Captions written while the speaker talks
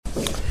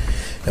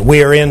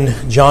We are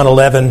in John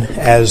 11,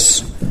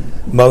 as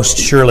most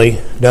surely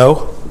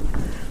know.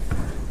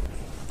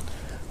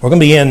 We're going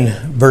to be in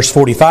verse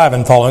 45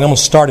 and following. I'm going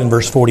to start in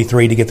verse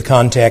 43 to get the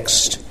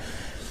context.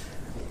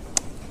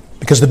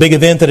 Because the big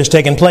event that has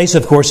taken place,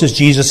 of course, is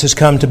Jesus has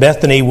come to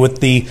Bethany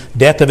with the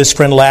death of his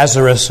friend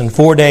Lazarus, and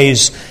 4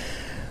 days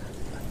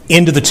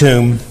into the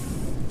tomb,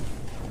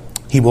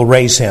 he will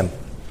raise him.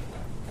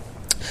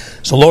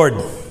 So, Lord,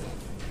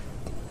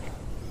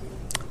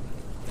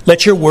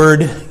 let your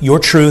word, your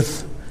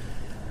truth,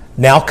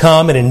 now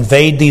come and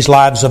invade these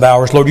lives of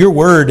ours. Lord, your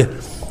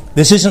word,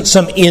 this isn't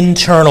some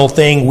internal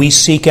thing we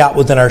seek out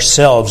within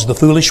ourselves. The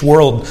foolish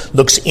world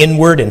looks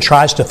inward and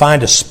tries to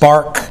find a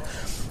spark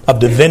of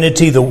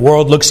divinity. The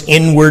world looks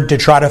inward to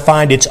try to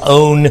find its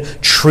own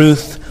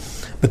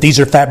truth. But these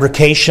are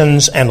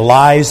fabrications and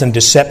lies and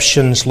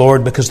deceptions,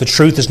 Lord, because the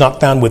truth is not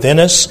found within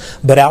us,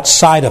 but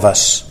outside of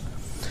us.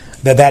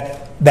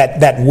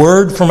 That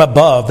word from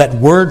above, that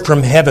word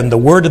from heaven, the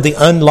word of the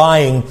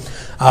unlying,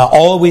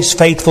 always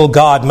faithful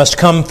God must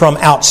come from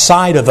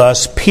outside of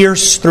us,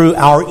 pierce through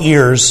our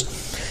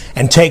ears,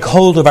 and take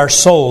hold of our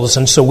souls.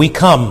 And so we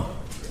come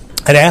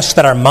and ask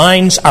that our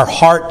minds, our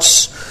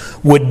hearts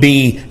would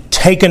be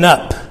taken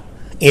up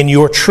in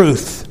your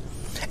truth,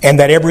 and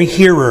that every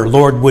hearer,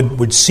 Lord,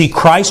 would see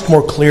Christ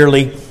more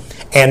clearly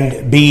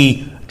and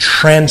be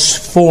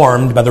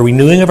transformed by the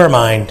renewing of our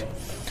mind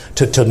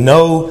to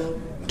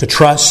know, to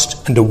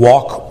trust, and to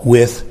walk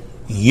with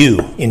you.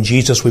 In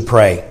Jesus we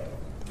pray.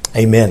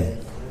 Amen.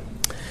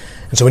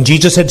 And so when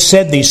Jesus had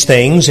said these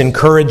things,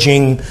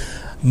 encouraging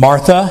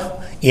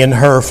Martha in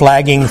her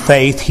flagging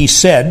faith, he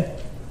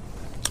said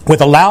with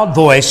a loud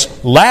voice,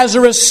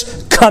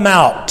 "Lazarus, come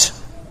out."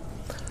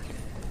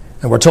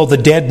 And we're told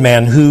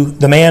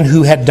the man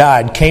who had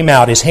died, came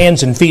out, his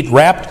hands and feet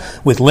wrapped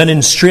with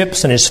linen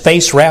strips and his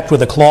face wrapped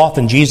with a cloth.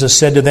 And Jesus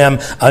said to them,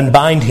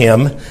 "Unbind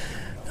him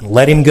and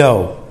let him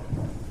go."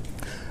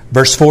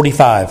 Verse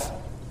 45.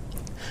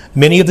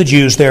 Many of the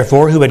Jews,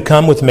 therefore, who had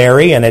come with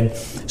Mary and had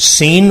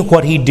seen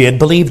what he did,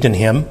 believed in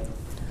him.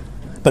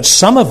 But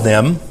some of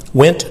them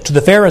went to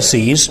the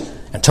Pharisees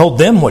and told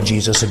them what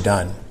Jesus had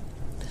done.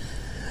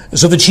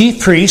 So the chief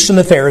priests and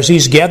the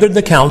Pharisees gathered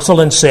the council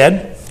and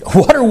said,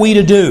 "What are we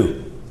to do?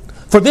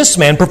 For this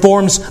man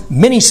performs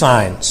many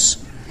signs.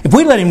 If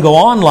we let him go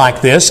on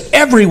like this,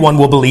 everyone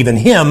will believe in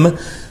him,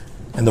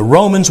 and the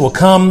Romans will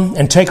come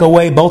and take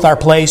away both our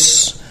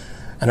place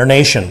and our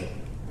nation."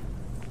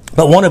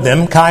 But one of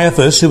them,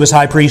 Caiaphas, who was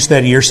high priest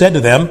that year, said to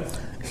them,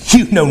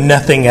 "You know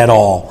nothing at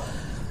all,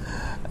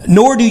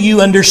 nor do you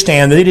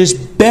understand that it is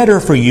better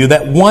for you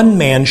that one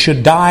man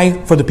should die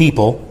for the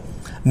people,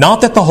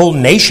 not that the whole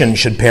nation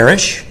should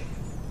perish."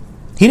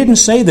 He didn't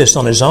say this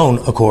on his own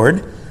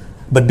accord,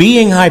 but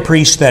being high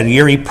priest that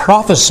year, he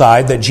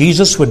prophesied that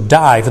Jesus would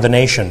die for the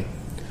nation.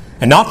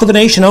 And not for the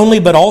nation only,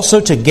 but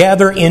also to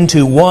gather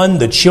into one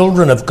the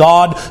children of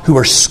God who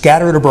are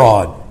scattered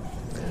abroad.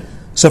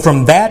 So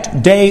from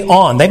that day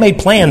on, they made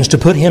plans to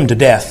put him to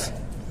death.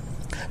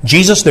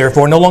 Jesus,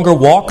 therefore, no longer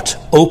walked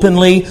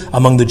openly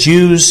among the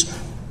Jews,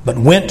 but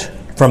went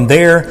from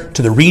there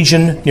to the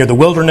region near the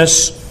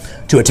wilderness,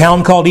 to a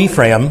town called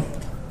Ephraim,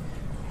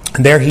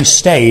 and there he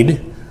stayed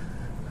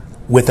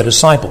with the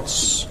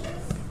disciples.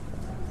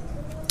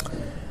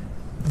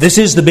 This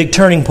is the big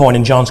turning point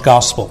in John's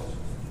Gospel.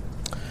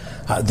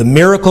 The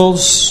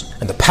miracles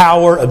and the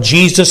power of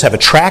Jesus have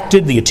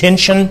attracted the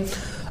attention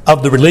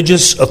of the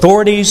religious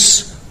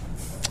authorities,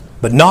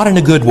 but not in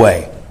a good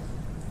way.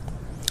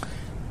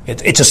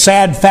 It's a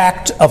sad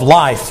fact of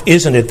life,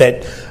 isn't it,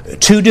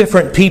 that two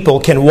different people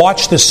can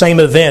watch the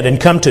same event and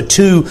come to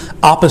two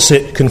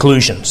opposite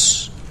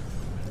conclusions.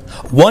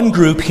 One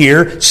group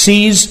here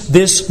sees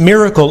this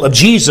miracle of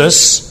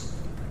Jesus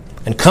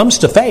and comes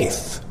to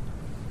faith.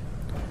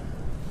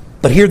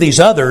 But here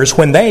these others,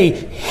 when they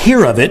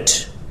hear of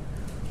it,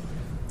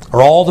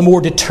 are all the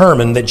more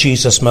determined that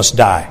Jesus must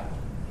die.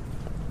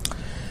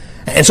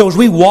 And so as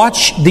we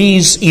watch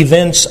these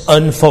events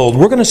unfold,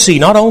 we're going to see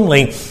not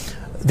only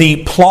the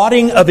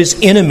plotting of his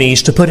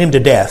enemies to put him to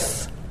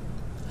death,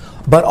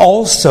 but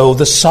also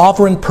the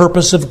sovereign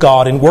purpose of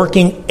God in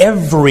working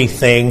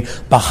everything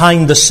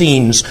behind the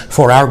scenes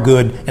for our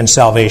good and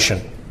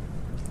salvation.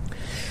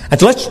 And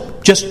so let's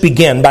just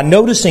begin by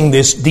noticing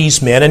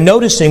these men and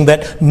noticing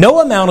that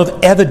no amount of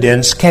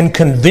evidence can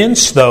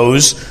convince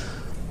those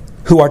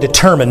who are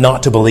determined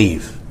not to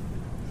believe.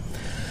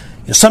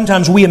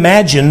 Sometimes we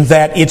imagine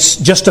that it's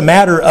just a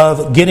matter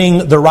of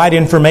getting the right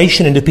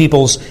information into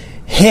people's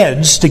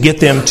heads to get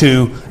them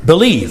to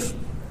believe.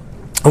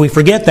 And we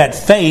forget that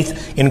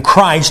faith in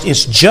Christ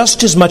is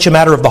just as much a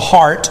matter of the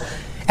heart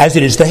as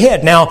it is the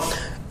head. Now,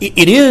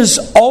 it is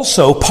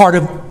also part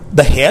of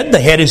the head. The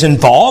head is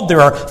involved.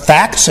 There are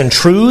facts and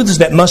truths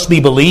that must be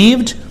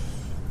believed.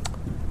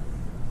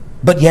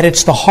 But yet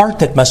it's the heart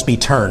that must be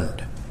turned.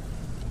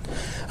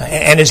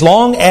 And as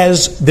long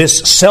as this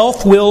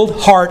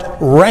self-willed heart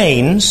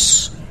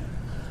reigns,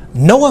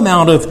 no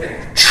amount of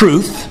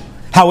truth,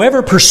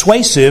 however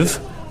persuasive,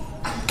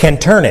 can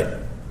turn it.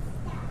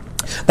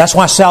 That's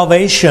why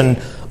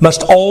salvation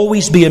must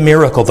always be a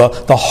miracle.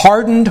 The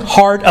hardened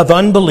heart of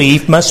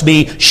unbelief must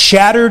be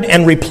shattered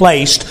and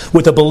replaced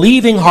with a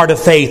believing heart of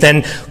faith,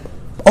 and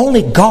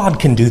only God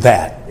can do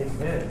that.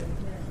 Amen.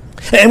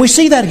 And we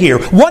see that here.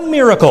 One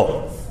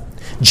miracle.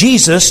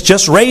 Jesus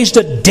just raised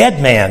a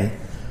dead man.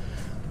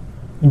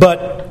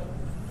 But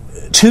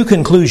two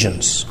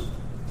conclusions.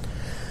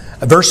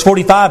 Verse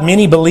 45,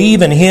 many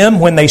believe in Him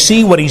when they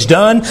see what He's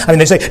done. I mean,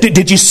 they say,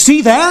 did you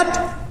see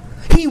that?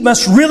 He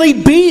must really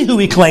be who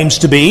He claims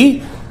to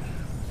be.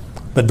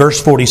 But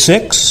verse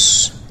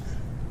 46,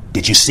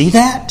 did you see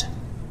that?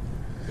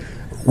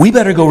 We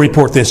better go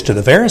report this to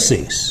the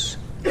Pharisees.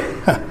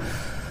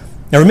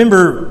 Now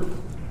remember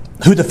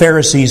who the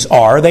Pharisees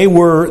are. They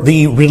were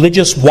the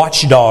religious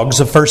watchdogs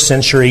of first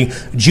century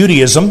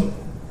Judaism.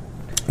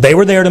 They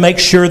were there to make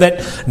sure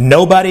that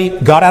nobody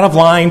got out of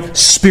line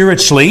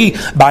spiritually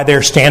by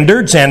their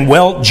standards. And,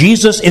 well,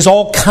 Jesus is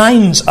all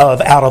kinds of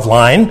out of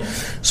line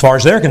as far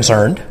as they're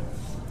concerned.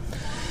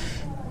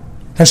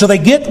 And so they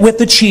get with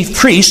the chief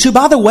priests, who,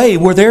 by the way,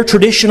 were their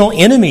traditional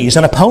enemies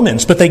and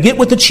opponents. But they get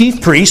with the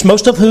chief priests,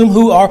 most of whom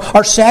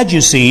are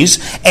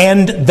Sadducees,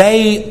 and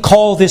they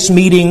call this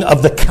meeting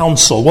of the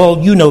council. Well,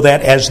 you know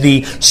that as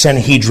the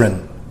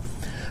Sanhedrin.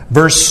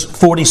 Verse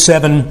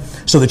 47,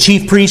 so the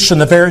chief priests and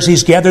the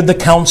Pharisees gathered the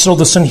council,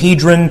 the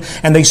Sanhedrin,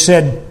 and they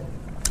said,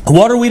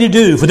 what are we to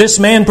do? For this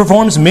man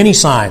performs many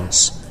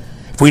signs.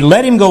 If we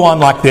let him go on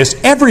like this,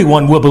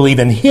 everyone will believe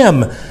in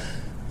him,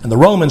 and the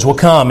Romans will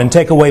come and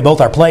take away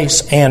both our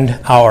place and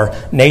our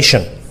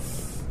nation.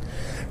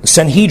 The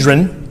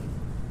Sanhedrin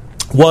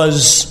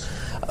was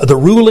the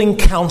ruling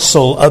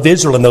council of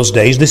Israel in those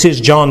days. This is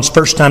John's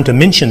first time to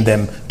mention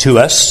them to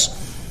us.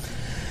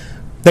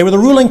 They were the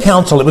ruling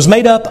council. It was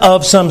made up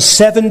of some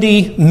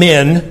 70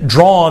 men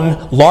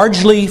drawn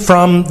largely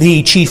from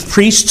the chief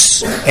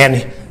priests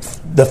and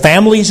the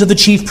families of the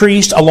chief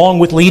priests, along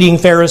with leading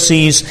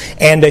Pharisees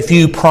and a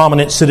few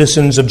prominent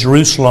citizens of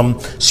Jerusalem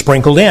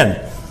sprinkled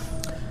in.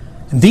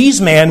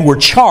 These men were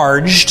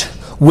charged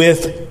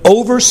with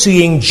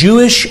overseeing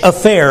Jewish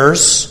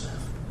affairs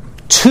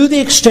to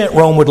the extent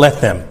Rome would let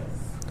them.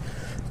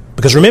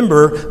 Because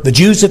remember, the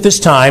Jews at this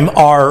time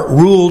are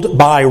ruled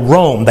by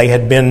Rome. They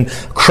had been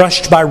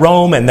crushed by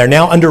Rome, and they're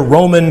now under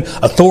Roman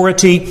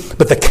authority.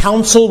 But the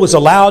council was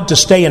allowed to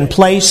stay in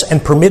place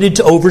and permitted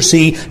to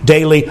oversee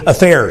daily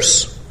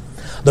affairs.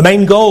 The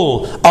main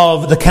goal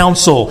of the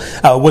council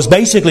was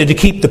basically to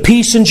keep the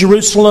peace in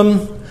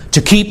Jerusalem,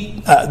 to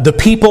keep the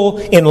people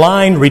in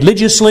line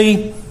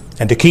religiously,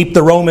 and to keep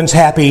the Romans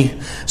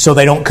happy so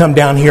they don't come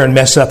down here and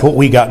mess up what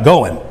we got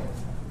going.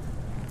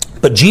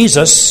 But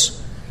Jesus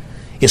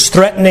is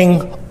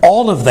threatening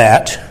all of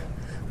that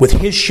with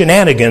His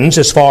shenanigans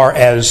as far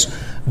as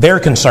they're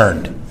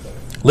concerned.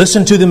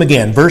 Listen to them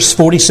again. Verse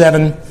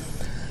 47,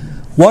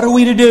 what are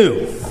we to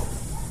do?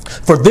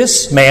 For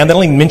this man, they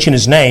don't even mention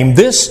his name,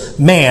 this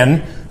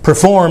man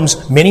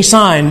performs many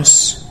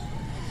signs.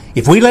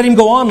 If we let him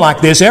go on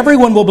like this,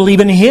 everyone will believe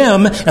in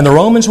him, and the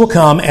Romans will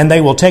come, and they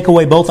will take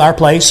away both our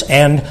place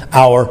and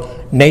our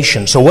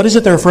nation. So what is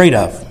it they're afraid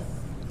of?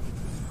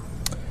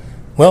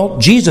 Well,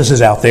 Jesus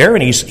is out there,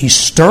 and he's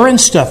stirring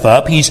stuff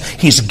up.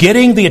 He's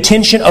getting the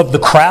attention of the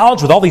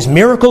crowds with all these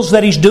miracles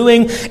that He's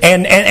doing,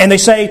 and they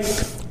say,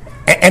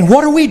 and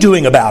what are we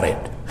doing about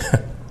it?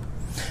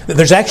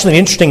 There's actually an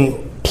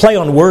interesting play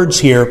on words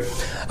here.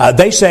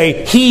 They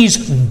say, He's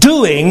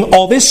doing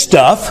all this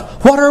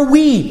stuff. What are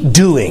we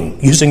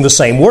doing? Using the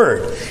same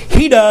word.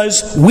 He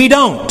does, we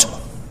don't.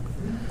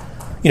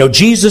 You know,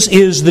 Jesus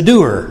is the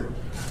doer.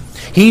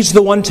 He's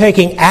the one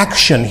taking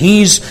action.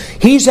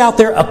 He's out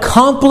there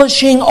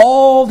accomplishing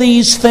all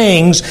these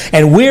things,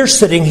 and we're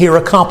sitting here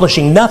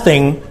accomplishing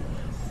nothing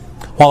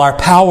while our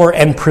power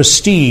and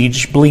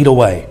prestige bleed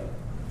away.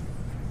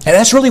 And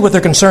that's really what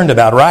they're concerned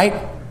about, right?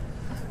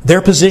 Their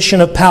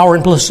position of power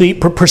and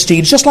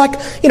prestige, just like,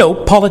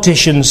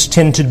 politicians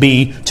tend to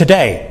be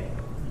today.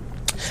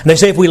 And they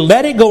say, if we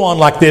let it go on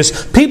like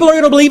this, people are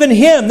going to believe in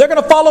Him. They're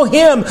going to follow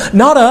Him,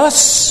 not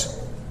us.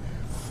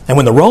 And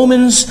when the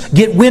Romans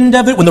get wind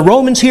of it, when the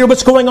Romans hear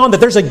what's going on,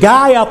 that there's a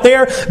guy out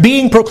there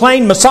being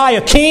proclaimed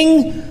Messiah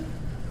King,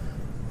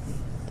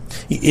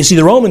 you see,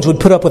 the Romans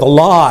would put up with a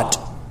lot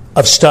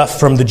of stuff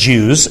from the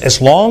Jews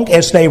as long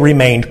as they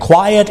remained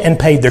quiet and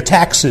paid their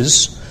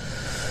taxes.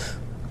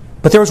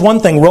 But there was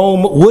one thing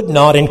Rome would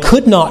not and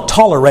could not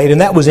tolerate,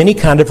 and that was any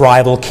kind of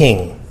rival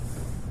king.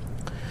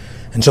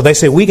 And so they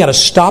say, we got to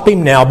stop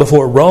him now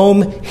before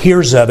Rome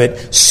hears of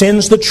it,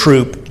 sends the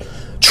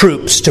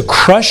troops to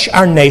crush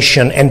our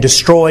nation and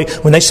destroy.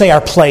 When they say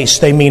our place,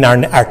 they mean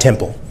our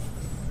temple.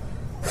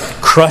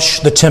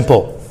 Crush the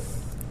temple.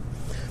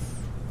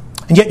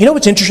 And yet, you know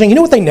what's interesting? You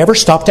know what they never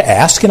stop to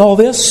ask in all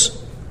this?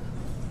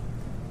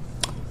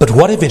 But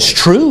what if it's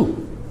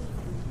true?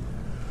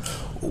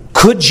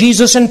 Could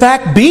Jesus, in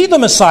fact, be the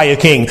Messiah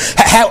King?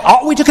 How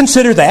ought we to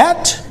consider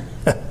that?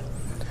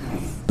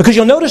 Because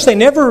you'll notice they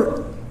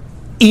never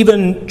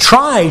even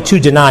try to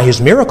deny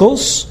His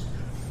miracles.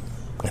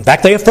 In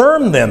fact, they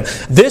affirm them.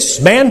 This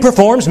man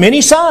performs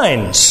many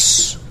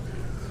signs.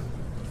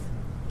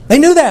 They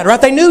knew that, right?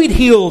 They knew he'd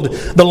healed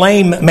the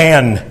lame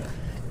man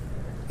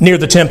near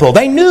the temple.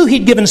 They knew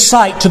he'd given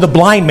sight to the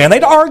blind man.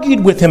 They'd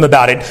argued with him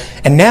about it.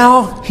 And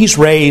now he's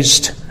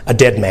raised a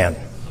dead man.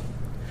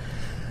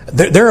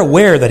 They're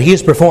aware that he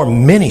has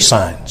performed many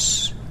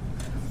signs.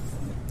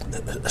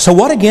 So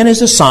what again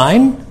is a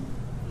sign?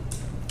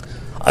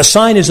 A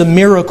sign is a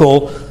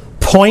miracle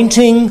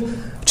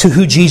pointing to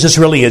who Jesus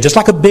really is. Just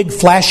like a big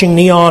flashing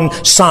neon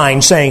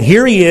sign saying,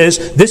 here he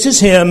is, this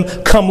is him,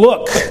 come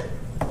look.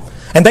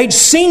 And they'd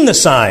seen the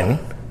sign,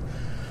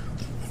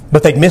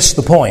 but they'd missed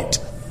the point.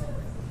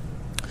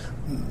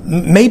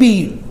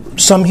 Maybe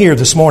some here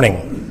this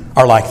morning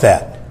are like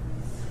that.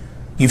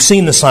 You've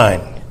seen the sign.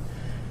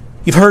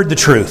 You've heard the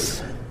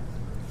truth.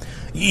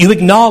 You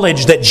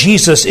acknowledge that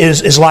Jesus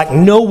is like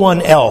no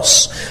one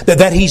else,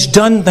 that he's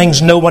done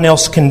things no one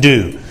else can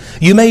do.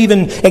 You may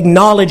even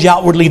acknowledge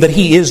outwardly that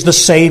he is the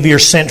Savior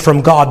sent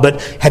from God,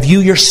 but have you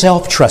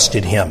yourself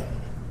trusted him?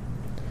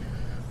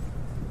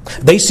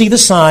 They see the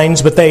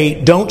signs, but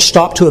they don't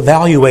stop to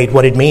evaluate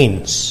what it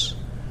means.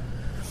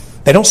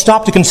 They don't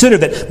stop to consider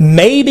that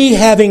maybe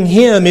having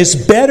him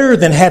is better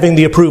than having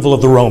the approval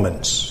of the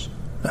Romans.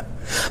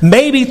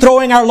 Maybe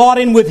throwing our lot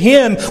in with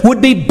him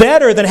would be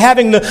better than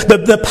having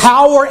the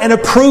power and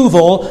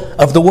approval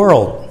of the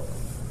world.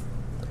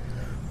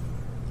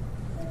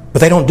 But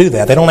they don't do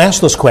that. They don't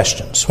ask those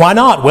questions. Why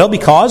not? Well,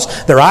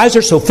 because their eyes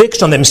are so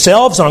fixed on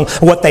themselves, on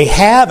what they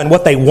have and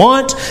what they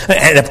want,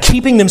 and of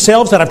keeping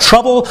themselves out of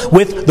trouble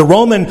with the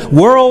Roman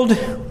world,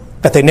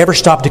 that they never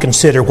stop to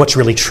consider what's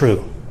really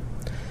true.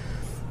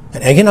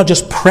 And again, I'll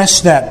just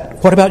press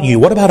that. What about you?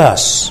 What about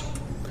us?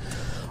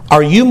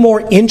 Are you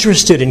more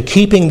interested in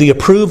keeping the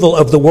approval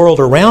of the world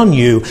around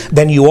you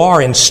than you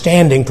are in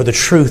standing for the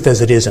truth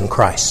as it is in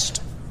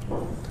Christ?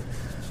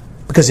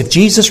 Because if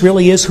Jesus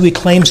really is who he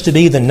claims to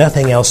be, then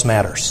nothing else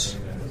matters.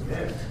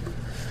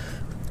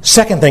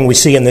 Second thing we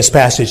see in this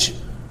passage,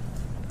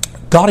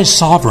 God is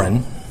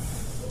sovereign.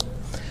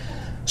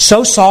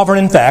 So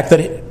sovereign, in fact,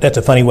 that's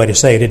a funny way to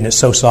say it, isn't it?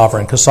 So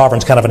sovereign, because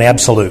sovereign's kind of an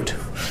absolute.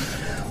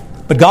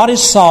 But God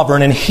is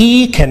sovereign, and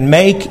he can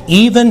make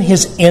even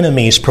his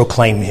enemies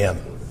proclaim him.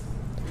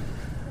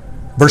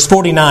 Verse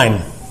 49.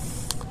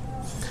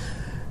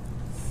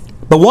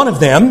 But one of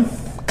them,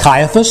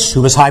 Caiaphas,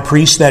 who was high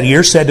priest that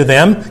year, said to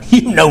them,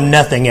 "You know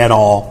nothing at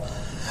all,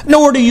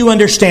 nor do you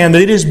understand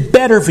that it is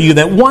better for you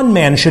that one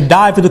man should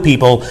die for the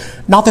people,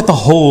 not that the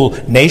whole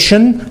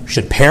nation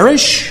should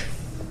perish."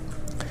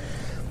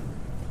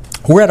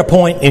 We're at a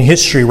point in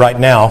history right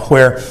now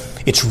where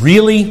it's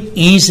really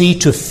easy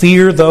to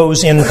fear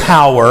those in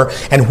power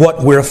and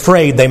what we're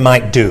afraid they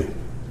might do.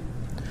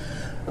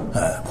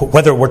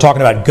 Whether we're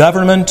talking about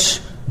government,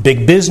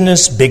 big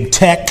business, big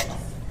tech,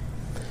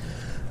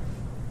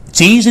 it's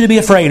easy to be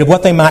afraid of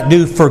what they might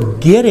do,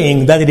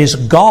 forgetting that it is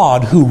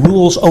God who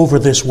rules over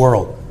this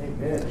world.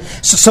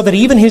 So that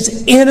even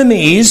his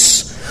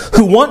enemies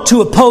who want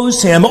to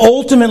oppose him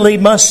ultimately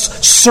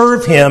must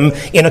serve him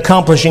in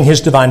accomplishing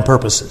his divine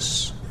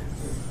purposes.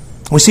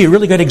 We see a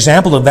really good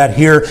example of that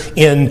here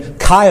in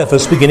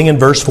Caiaphas, beginning in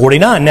verse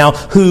 49. Now,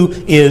 who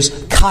is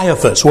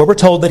Caiaphas? Well, we're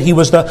told that he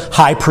was the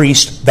high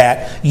priest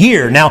that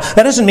year. Now,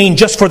 that doesn't mean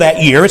just for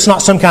that year. It's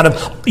not some kind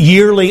of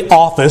yearly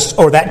office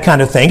or that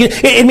kind of thing.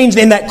 It means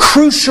in that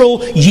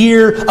crucial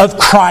year of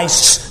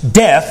Christ's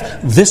death,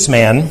 this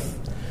man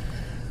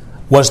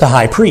was the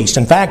high priest.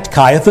 In fact,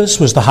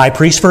 Caiaphas was the high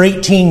priest for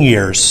 18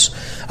 years.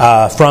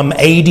 From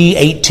AD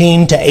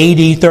 18 to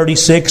AD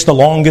 36, the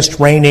longest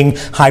reigning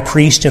high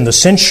priest in the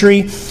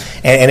century.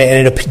 And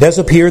it does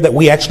appear that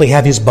we actually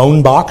have his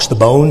bone box,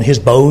 his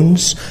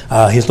bones,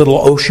 his little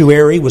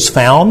ossuary was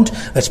found.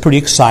 That's pretty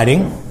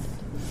exciting.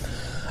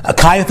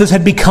 Caiaphas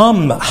had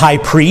become high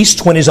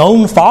priest when his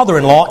own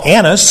father-in-law,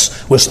 Annas,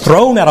 was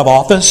thrown out of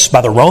office by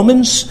the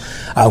Romans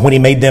when he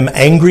made them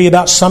angry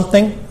about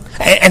something.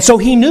 And so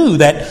he knew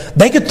that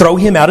they could throw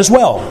him out as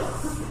well.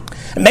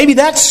 Maybe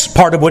that's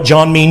part of what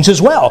John means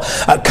as well.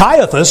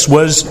 Caiaphas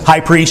was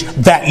high priest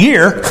that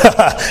year,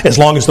 as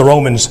long as the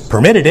Romans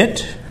permitted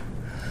it.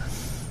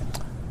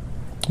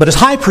 But as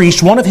high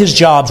priest, one of his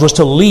jobs was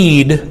to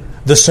lead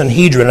the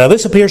Sanhedrin. Now,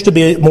 this appears to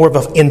be more of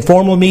an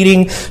informal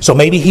meeting, so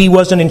maybe he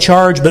wasn't in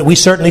charge, but we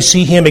certainly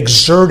see him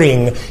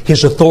exerting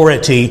his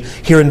authority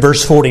here in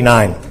verse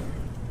 49.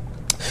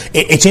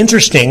 It's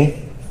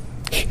interesting.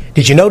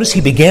 Did you notice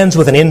he begins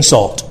with an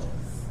insult?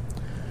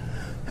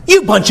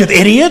 "You bunch of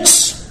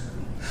idiots!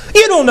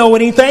 You don't know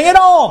anything at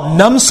all,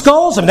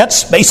 numbskulls." I mean,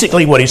 that's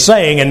basically what he's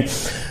saying. And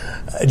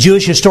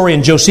Jewish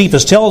historian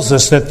Josephus tells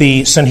us that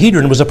the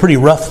Sanhedrin was a pretty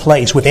rough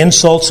place with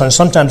insults and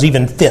sometimes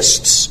even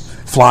fists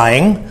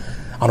flying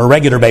on a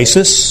regular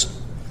basis.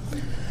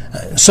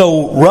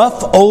 So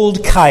rough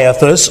old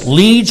Caiaphas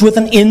leads with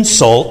an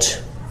insult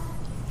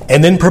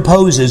and then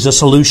proposes a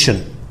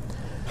solution.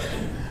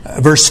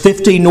 Verse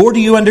 50, "Nor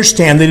do you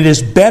understand that it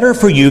is better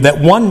for you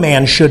that one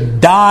man should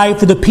die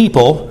for the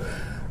people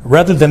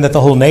rather than that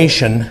the whole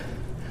nation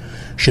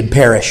should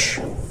perish."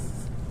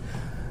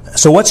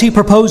 So what's he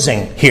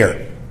proposing here?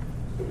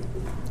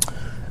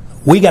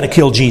 We got to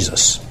kill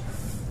Jesus.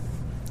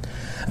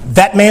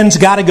 That man's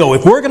got to go.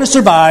 If we're going to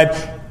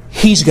survive,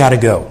 he's got to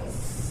go.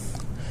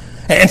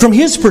 And from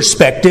his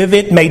perspective,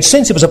 it made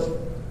sense. It was a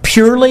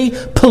purely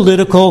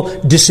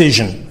political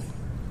decision.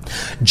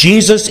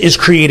 Jesus is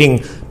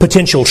creating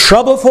potential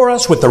trouble for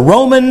us with the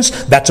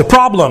Romans. That's a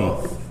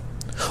problem.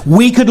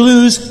 We could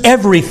lose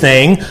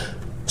everything,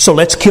 so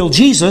let's kill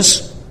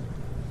Jesus,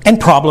 and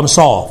problem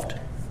solved.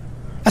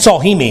 That's all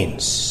he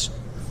means.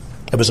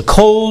 It was a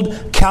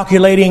cold,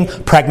 calculating,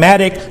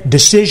 pragmatic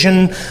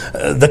decision,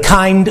 the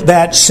kind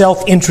that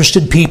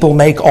self-interested people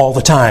make all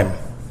the time.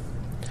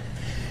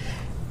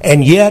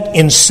 And yet,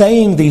 in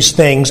saying these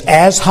things,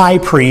 as high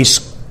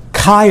priest,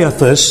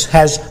 Caiaphas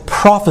has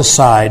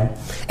prophesied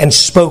and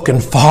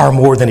spoken far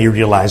more than he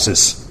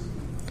realizes.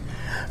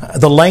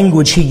 The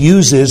language he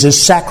uses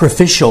is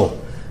sacrificial.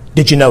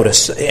 Did you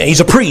notice? He's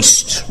a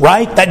priest,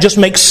 right? That just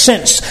makes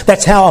sense.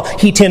 That's how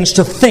he tends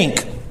to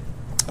think.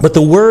 But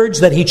the words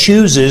that he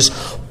chooses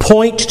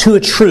point to a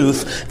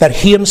truth that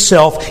he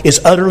himself is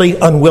utterly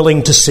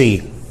unwilling to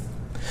see.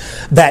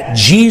 That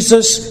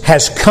Jesus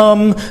has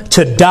come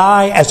to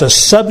die as a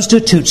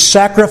substitute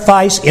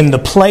sacrifice in the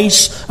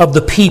place of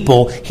the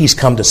people he's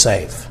come to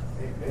save.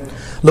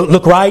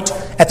 Look right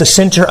at the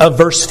center of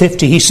verse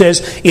 50. He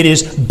says, "It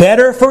is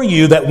better for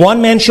you that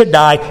one man should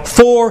die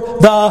for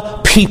the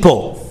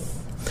people."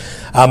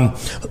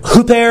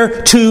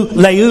 Huper to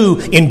leu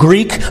in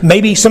Greek.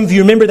 Maybe some of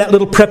you remember that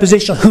little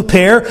preposition,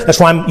 huper.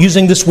 That's why I'm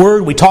using this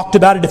word. We talked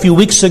about it a few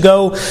weeks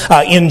ago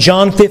in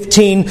John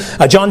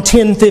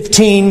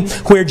 10:15,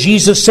 where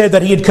Jesus said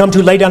that he had come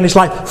to lay down his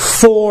life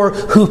for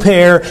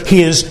huper,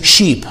 his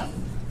sheep.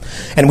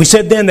 And we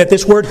said then that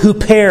this word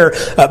huper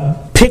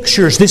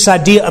pictures this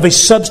idea of a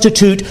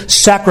substitute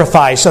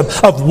sacrifice,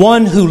 of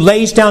one who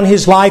lays down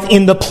his life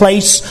in the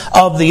place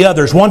of the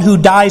others, one who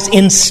dies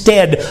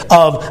instead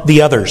of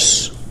the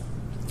others.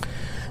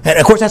 And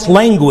of course that's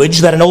language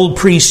that an old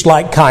priest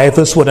like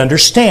Caiaphas would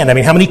understand. I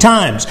mean, how many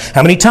times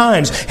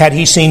had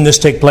he seen this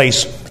take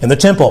place in the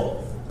temple?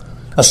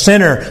 A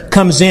sinner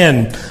comes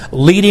in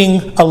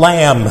leading a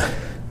lamb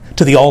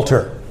to the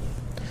altar.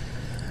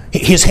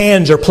 His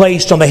hands are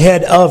placed on the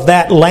head of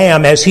that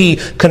lamb as he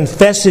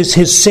confesses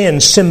his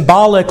sins,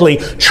 symbolically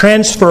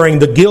transferring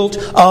the guilt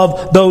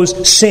of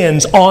those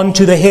sins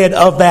onto the head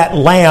of that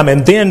lamb.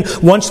 And then,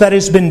 once that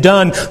has been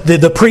done,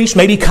 the priest,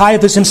 maybe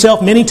Caiaphas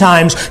himself many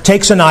times,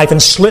 takes a knife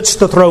and slits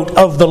the throat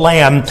of the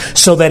lamb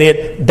so that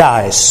it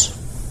dies.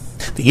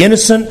 The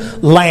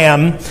innocent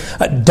lamb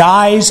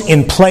dies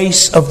in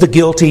place of the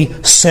guilty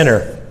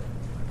sinner.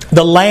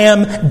 The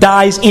lamb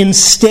dies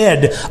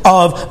instead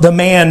of the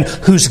man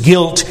whose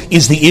guilt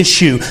is the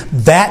issue.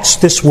 That's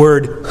this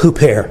word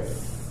huper.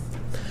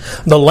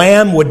 The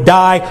lamb would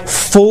die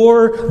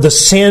for the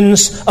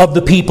sins of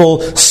the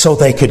people so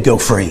they could go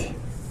free.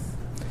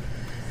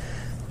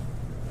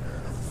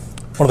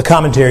 One of the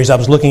commentaries I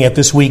was looking at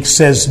this week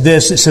says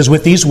this. It says,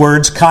 with these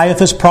words,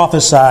 Caiaphas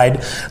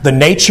prophesied the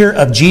nature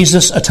of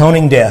Jesus'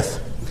 atoning death.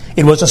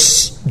 It was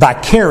a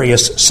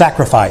vicarious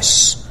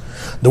sacrifice.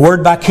 The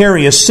word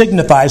vicarious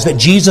signifies that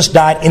Jesus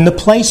died in the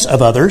place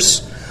of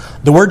others.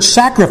 The word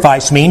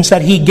sacrifice means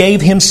that he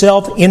gave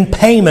himself in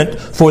payment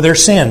for their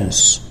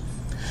sins.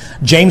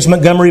 James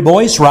Montgomery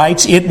Boyce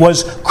writes, it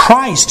was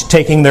Christ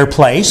taking their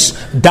place,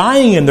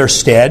 dying in their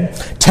stead,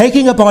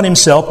 taking upon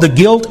himself the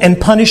guilt and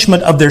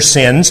punishment of their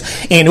sins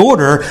in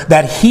order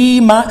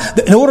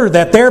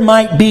that there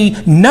might be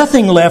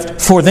nothing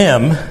left for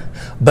them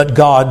but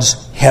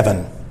God's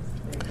heaven.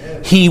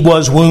 He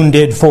was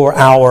wounded for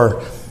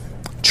our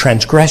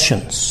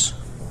transgressions.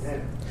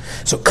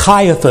 So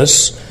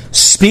Caiaphas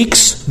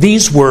speaks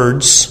these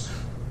words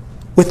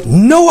with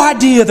no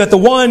idea that the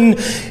one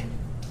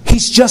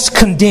he's just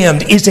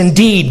condemned is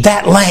indeed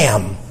that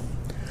lamb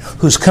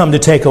who's come to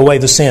take away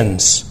the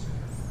sins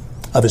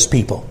of his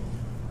people.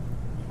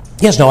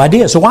 He has no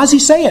idea. So why does he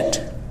say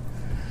it?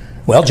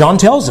 Well, John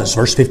tells us,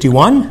 verse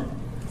 51,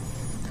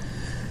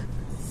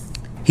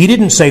 he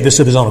didn't say this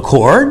of his own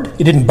accord.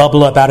 It didn't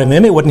bubble up out of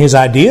him. It wasn't his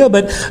idea.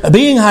 But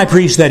being high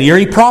priest that year,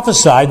 he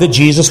prophesied that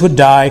Jesus would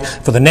die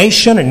for the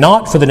nation, and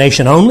not for the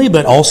nation only,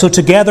 but also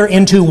to gather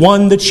into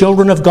one the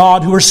children of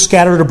God who are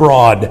scattered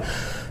abroad.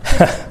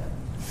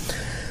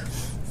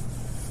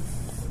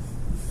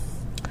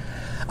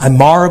 I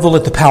marvel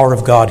at the power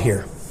of God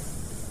here.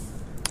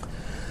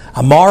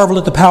 I marvel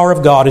at the power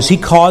of God as he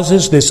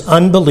causes this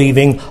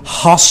unbelieving,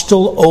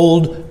 hostile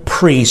old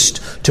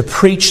priest to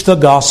preach the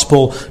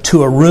gospel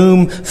to a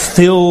room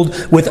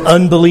filled with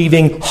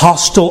unbelieving,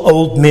 hostile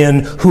old men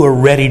who are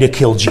ready to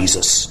kill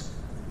Jesus.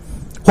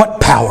 What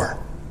power!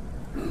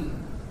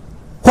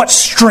 What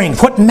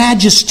strength! What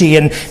majesty!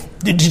 And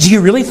do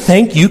you really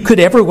think you could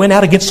ever win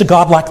out against a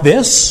God like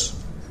this?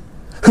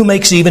 Who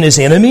makes even his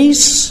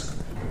enemies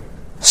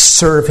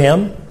serve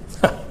him?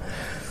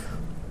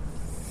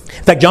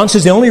 In fact, John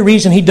says the only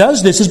reason he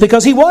does this is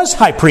because he was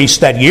high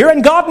priest that year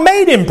and God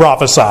made him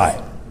prophesy.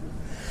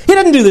 He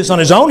didn't do this on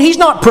his own. He's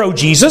not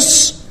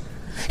pro-Jesus.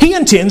 He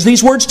intends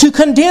these words to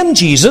condemn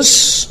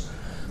Jesus.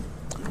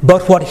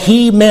 But what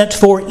he meant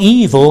for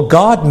evil,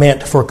 God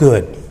meant for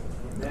good.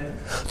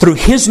 Through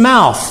his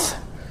mouth,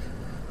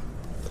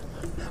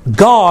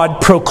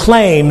 God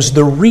proclaims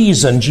the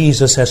reason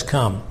Jesus has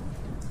come.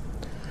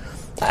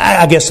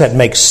 I guess that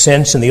makes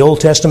sense. In the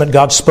Old Testament,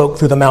 God spoke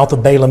through the mouth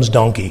of Balaam's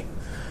donkey.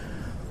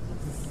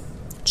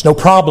 It's no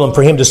problem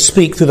for him to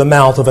speak through the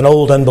mouth of an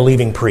old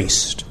unbelieving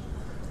priest.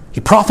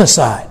 He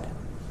prophesied.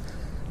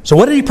 So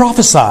what did he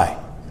prophesy?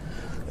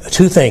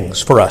 Two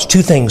things for us,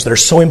 two things that are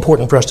so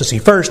important for us to see.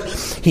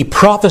 First, he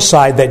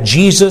prophesied that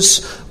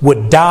Jesus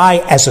would die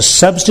as a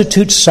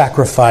substitute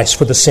sacrifice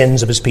for the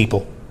sins of his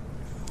people.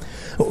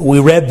 We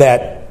read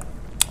that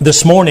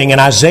this morning in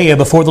Isaiah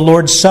before the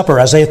Lord's Supper,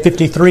 Isaiah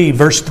 53,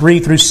 verse 3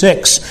 through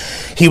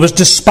 6. He was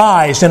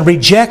despised and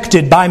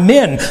rejected by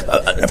men.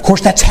 Of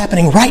course, that's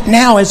happening right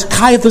now as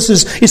Caiaphas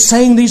is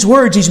saying these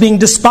words. He's being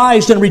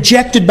despised and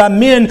rejected by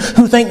men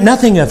who think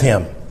nothing of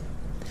him.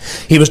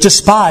 He was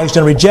despised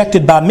and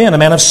rejected by men, a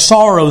man of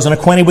sorrows and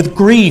acquainted with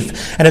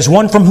grief, and as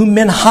one from whom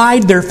men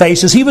hide their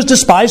faces. He was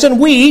despised, and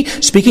we,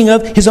 speaking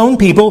of his own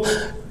people,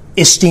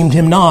 esteemed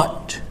him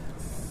not.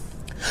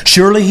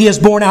 Surely he has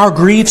borne our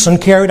griefs and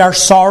carried our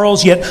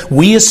sorrows, yet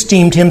we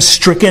esteemed him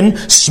stricken,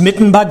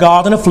 smitten by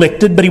God, and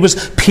afflicted. But he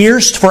was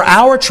pierced for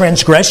our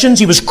transgressions,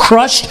 he was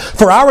crushed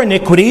for our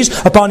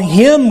iniquities. Upon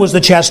him was the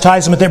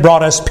chastisement that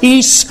brought us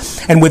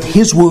peace, and with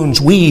his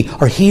wounds we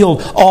are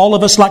healed. All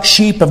of us like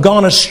sheep have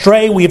gone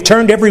astray, we have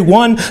turned every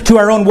one to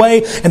our own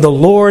way, and the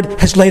Lord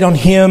has laid on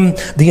him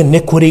the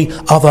iniquity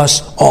of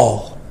us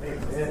all.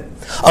 Amen.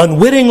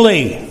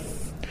 Unwittingly,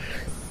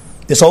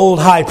 this old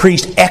high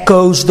priest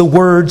echoes the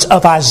words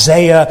of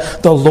Isaiah.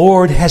 The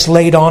Lord has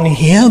laid on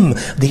him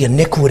the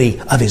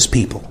iniquity of his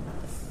people.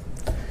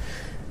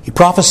 He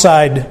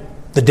prophesied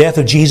the death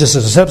of Jesus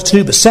as a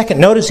substitute. But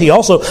second, notice he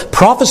also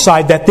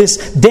prophesied that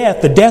this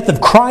death, the death of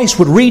Christ,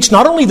 would reach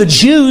not only the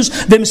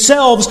Jews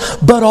themselves,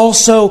 but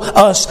also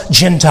us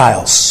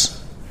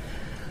Gentiles.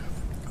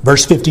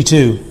 Verse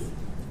 52.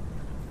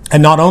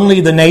 And not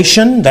only the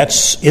nation,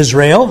 that's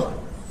Israel,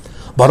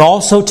 but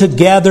also to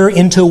gather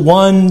into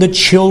one the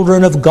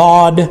children of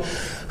God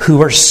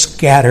who are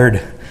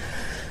scattered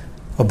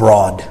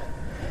abroad.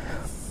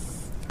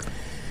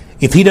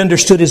 If he'd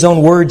understood his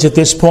own words at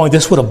this point,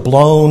 this would have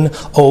blown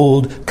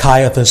old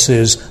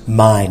Caiaphas'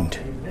 mind.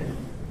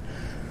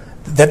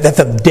 That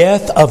the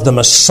death of the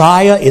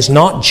Messiah is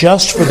not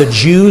just for the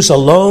Jews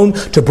alone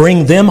to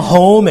bring them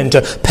home and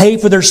to pay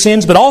for their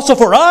sins, but also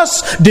for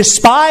us,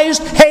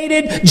 despised,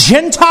 hated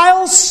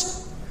Gentiles.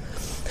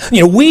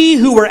 We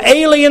who were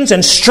aliens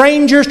and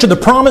strangers to the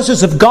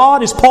promises of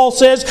God, as Paul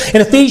says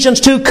in Ephesians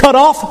 2, cut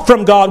off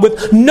from God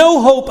with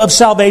no hope of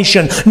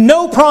salvation,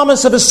 no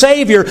promise of a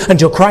Savior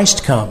until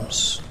Christ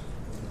comes.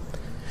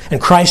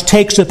 And Christ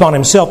takes upon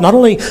himself not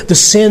only the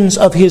sins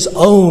of his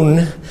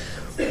own,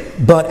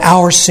 but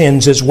our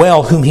sins as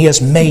well, whom he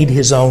has made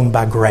his own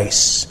by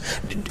grace.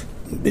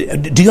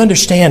 Do you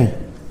understand?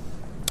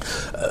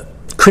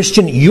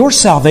 Christian, your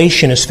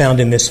salvation is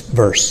found in this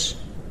verse.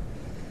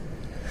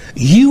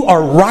 You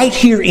are right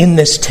here in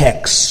this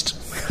text.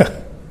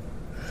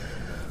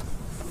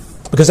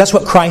 Because that's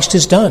what Christ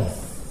has done.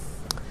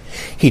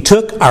 He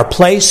took our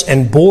place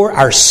and bore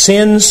our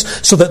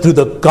sins so that through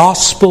the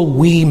gospel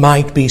we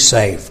might be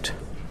saved.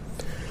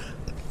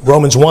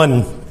 Romans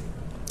 1,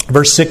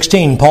 verse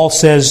 16, Paul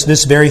says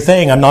this very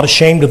thing, I'm not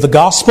ashamed of the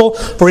gospel,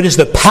 for it is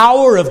the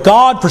power of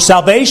God for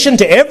salvation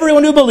to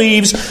everyone who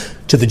believes,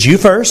 to the Jew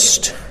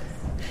first,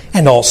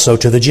 and also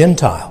to the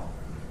Gentile.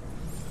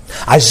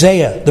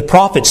 Isaiah, the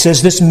prophet,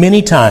 says this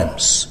many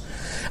times.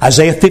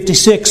 Isaiah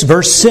 56,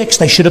 verse 6,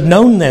 they should have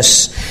known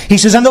this. He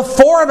says, and the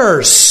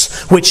foreigners,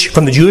 which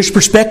from the Jewish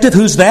perspective,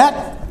 who's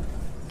that?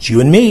 It's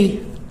you and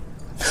me.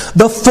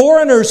 The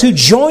foreigners who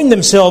join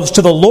themselves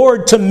to the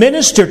Lord to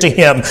minister to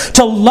Him,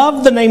 to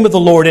love the name of the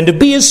Lord and to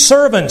be His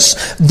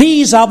servants,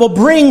 these I will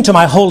bring to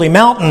my holy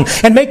mountain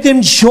and make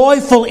them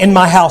joyful in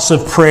my house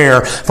of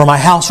prayer. For my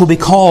house will be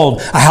called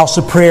a house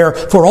of prayer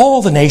for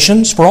all the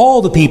nations, for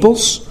all the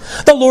peoples.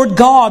 The Lord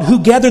God who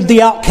gathered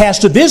the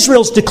outcast of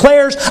Israel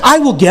declares, I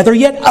will gather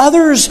yet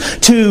others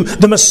to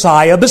the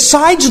Messiah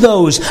besides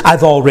those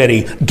I've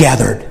already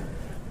gathered.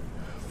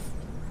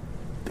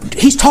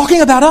 He's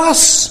talking about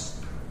us.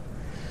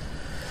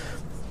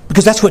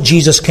 Because that's what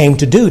Jesus came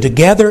to do, to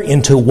gather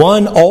into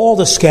one all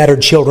the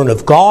scattered children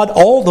of God,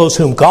 all those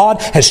whom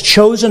God has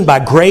chosen by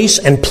grace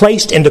and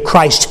placed into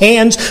Christ's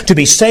hands to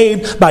be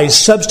saved by His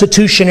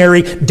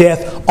substitutionary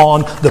death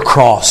on the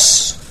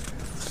cross.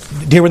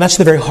 Dear one, that's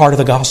the very heart of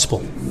the gospel.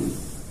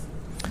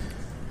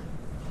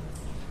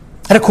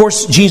 And of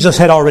course, Jesus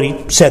had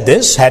already said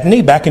this, hadn't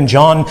He? Back in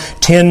John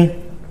 10,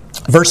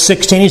 verse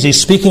 16, as He's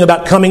speaking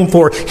about coming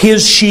for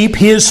His sheep,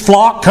 His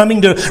flock,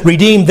 coming to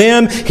redeem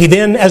them. He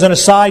then, as an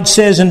aside,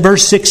 says in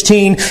verse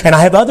 16, and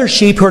I have other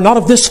sheep who are not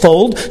of this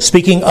fold,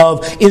 speaking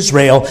of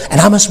Israel,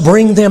 and I must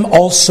bring them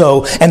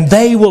also, and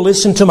they will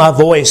listen to my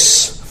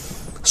voice.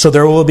 So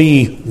there will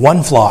be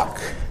one flock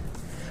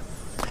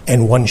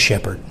and one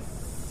shepherd.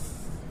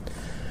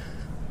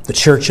 The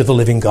church of the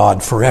living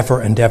God,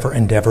 forever and ever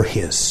and ever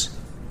His.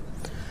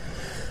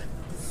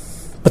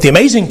 But the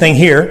amazing thing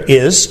here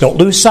is, don't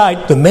lose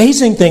sight, the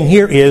amazing thing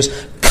here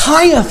is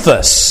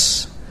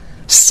Caiaphas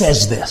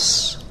says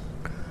this.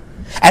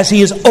 as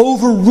he is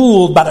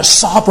overruled by the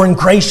sovereign,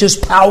 gracious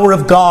power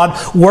of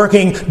God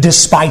working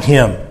despite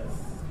him.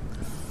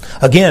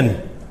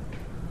 Again,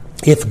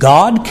 if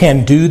God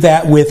can do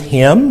that with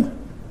him,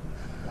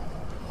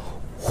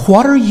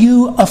 what are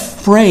you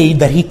afraid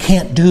that he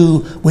can't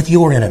do with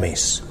your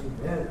enemies?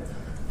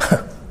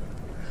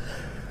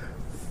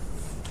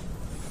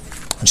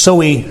 And so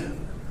we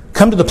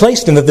come to the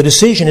place then that the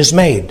decision is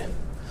made.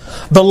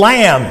 The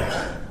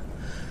Lamb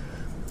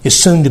is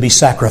soon to be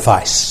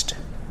sacrificed.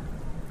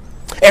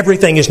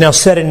 Everything is now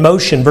set in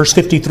motion. Verse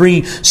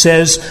 53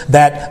 says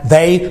that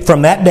they,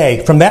 from that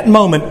day, from that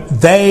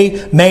moment,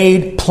 they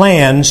made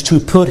plans to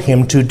put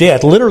him to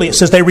death. Literally it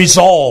says they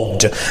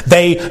resolved.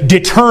 They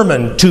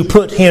determined to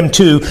put him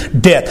to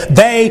death.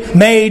 They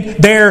made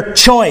their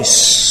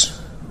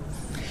choice.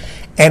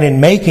 And in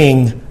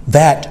making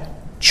that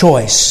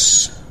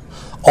choice,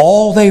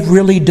 all they've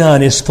really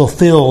done is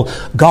fulfill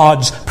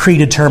God's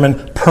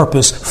predetermined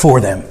purpose for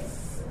them.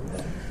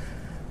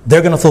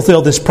 They're going to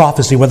fulfill this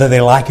prophecy whether they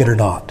like it or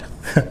not.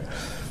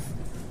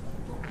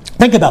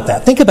 Think about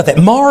that. Think about that.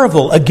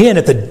 Marvel again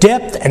at the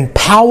depth and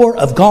power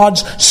of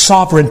God's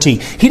sovereignty.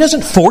 He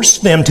doesn't force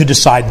them to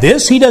decide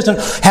this. He doesn't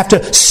have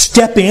to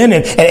step in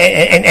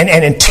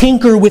and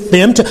tinker with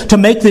them to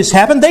make this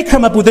happen. They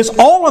come up with this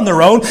all on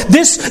their own.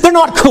 They're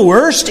not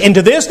coerced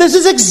into this. This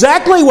is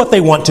exactly what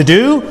they want to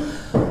do.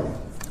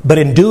 But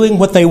in doing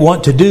what they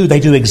want to do, they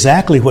do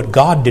exactly what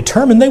God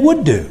determined they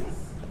would do.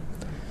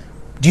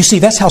 Do you see?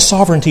 That's how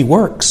sovereignty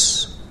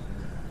works.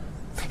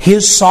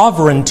 His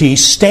sovereignty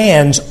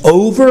stands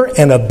over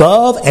and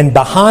above and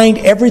behind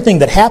everything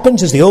that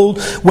happens, as the old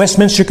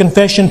Westminster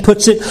Confession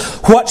puts it.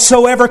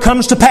 Whatsoever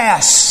comes to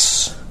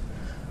pass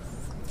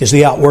is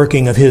the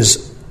outworking of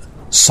His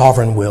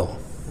sovereign will.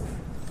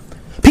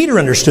 Peter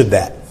understood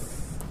that.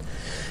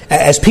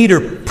 As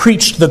Peter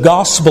preached the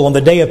gospel on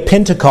the day of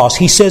Pentecost,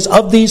 he says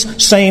of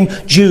these same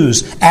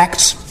Jews,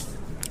 Acts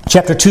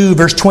Chapter 2,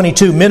 verse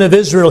 22, men of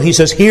Israel, he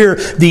says, hear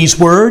these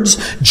words,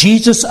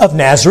 Jesus of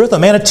Nazareth, a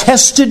man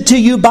attested to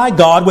you by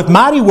God with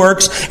mighty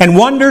works and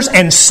wonders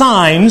and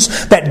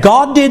signs that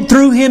God did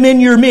through him in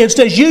your midst,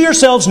 as you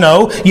yourselves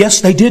know.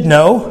 Yes, they did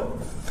know.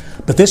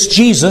 But this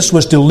Jesus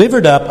was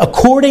delivered up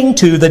according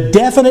to the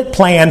definite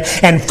plan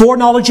and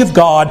foreknowledge of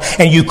God,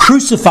 and you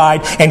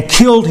crucified and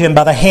killed him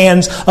by the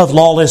hands of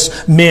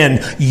lawless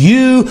men.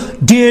 You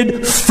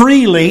did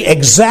freely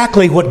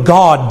exactly what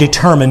God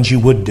determined you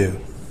would do.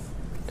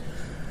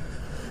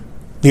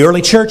 The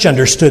early church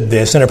understood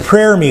this in a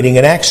prayer meeting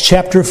in Acts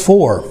chapter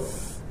 4.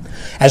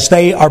 As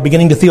they are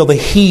beginning to feel the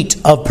heat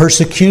of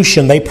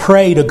persecution, they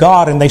pray to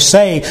God and they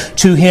say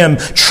to Him,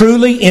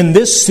 truly in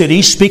this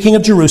city, speaking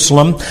of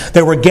Jerusalem,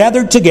 there were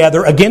gathered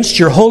together against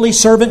your holy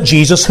servant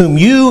Jesus, whom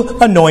you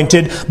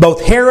anointed,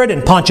 both Herod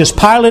and Pontius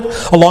Pilate,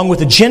 along with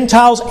the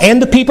Gentiles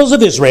and the peoples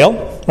of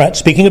Israel. Right?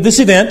 Speaking of this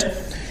event.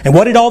 And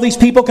what did all these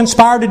people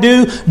conspire to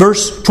do?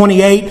 Verse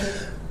 28,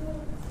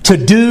 to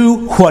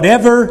do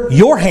whatever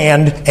your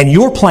hand and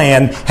your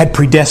plan had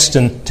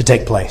predestined to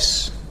take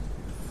place.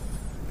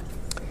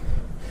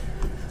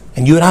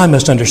 And you and I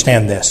must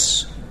understand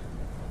this.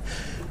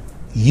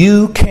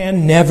 You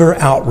can never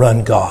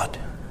outrun God.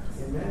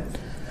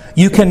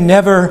 You can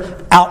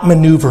never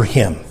outmaneuver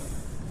Him.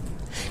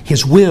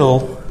 His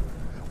will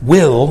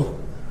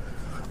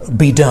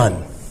be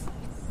done.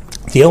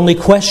 The only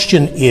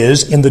question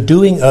is, in the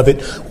doing of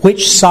it,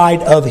 which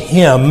side of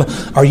Him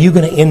are you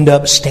going to end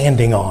up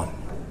standing on?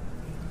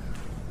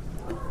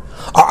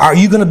 Are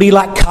you going to be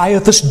like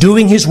Caiaphas,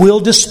 doing his will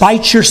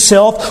despite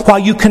yourself while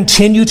you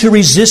continue to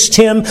resist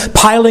him,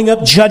 piling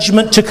up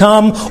judgment to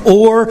come?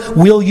 Or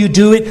will you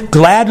do it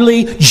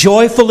gladly,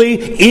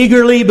 joyfully,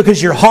 eagerly,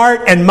 because your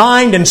heart and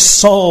mind and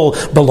soul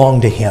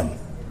belong to him?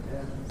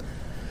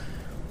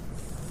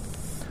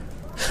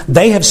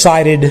 They have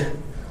sided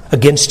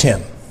against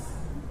him.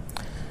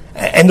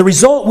 And the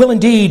result will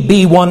indeed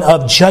be one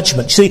of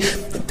judgment. See,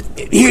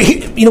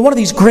 one of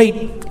these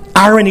great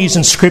ironies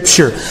in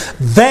Scripture.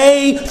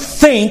 They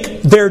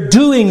think they're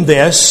doing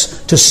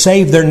this to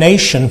save their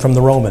nation from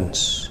the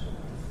Romans.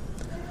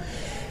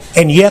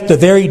 And yet the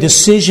very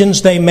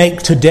decisions they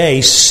make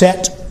today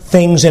set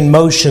things in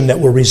motion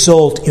that will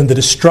result in the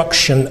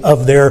destruction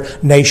of their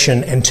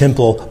nation and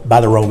temple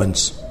by the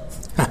Romans.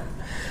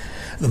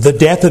 The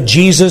death of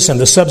Jesus and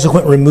the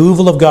subsequent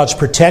removal of God's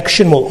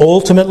protection will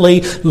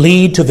ultimately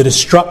lead to the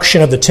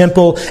destruction of the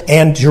temple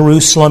and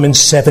Jerusalem in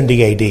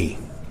 70 A.D.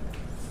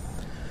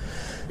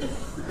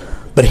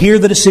 But here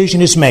the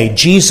decision is made.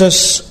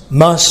 Jesus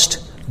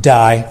must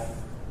die.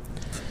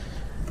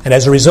 And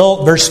as a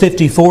result, verse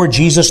 54,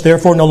 Jesus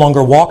therefore no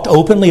longer walked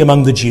openly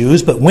among the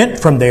Jews, but went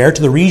from there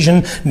to the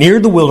region near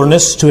the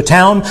wilderness, to a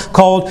town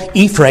called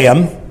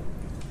Ephraim.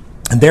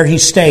 And there he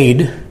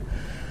stayed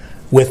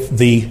with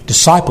the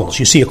disciples.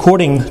 You see,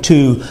 according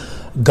to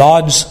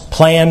God's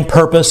plan,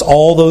 purpose,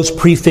 all those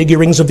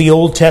prefigurings of the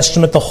Old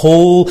Testament, the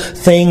whole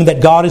thing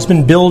that God has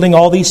been building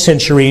all these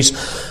centuries,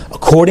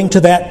 according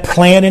to that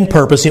plan and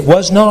purpose, it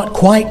was not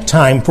quite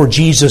time for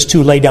Jesus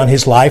to lay down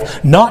his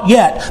life. Not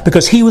yet,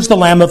 because he was the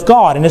Lamb of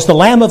God. And as the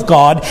Lamb of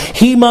God,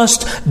 he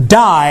must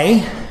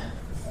die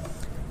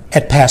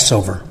at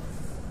Passover.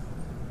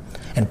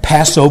 And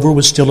Passover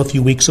was still a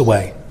few weeks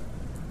away.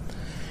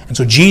 And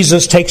so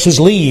Jesus takes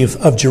his leave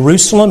of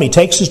Jerusalem. He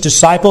takes his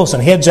disciples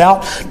and heads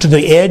out to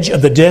the edge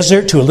of the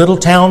desert to a little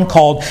town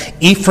called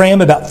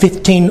Ephraim, about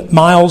 15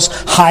 miles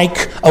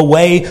hike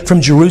away from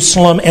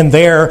Jerusalem. And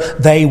there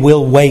they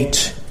will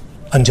wait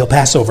until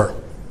Passover.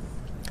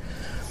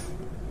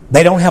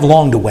 They don't have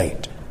long to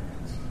wait.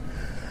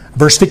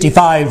 Verse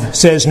 55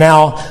 says,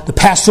 now the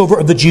Passover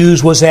of the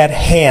Jews was at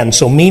hand.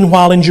 So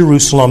meanwhile in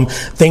Jerusalem,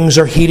 things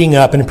are heating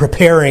up and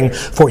preparing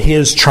for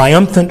his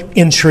triumphant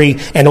entry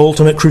and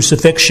ultimate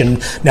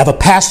crucifixion. Now the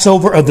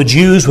Passover of the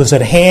Jews was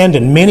at hand,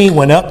 and many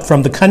went up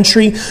from the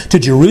country to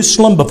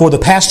Jerusalem before the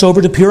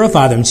Passover to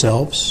purify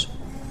themselves.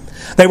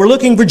 They were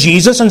looking for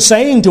Jesus and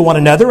saying to one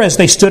another as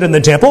they stood in the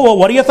temple, well,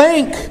 what do you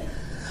think?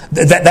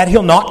 That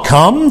he'll not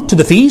come to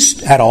the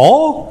feast at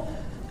all?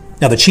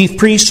 Now the chief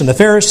priests and the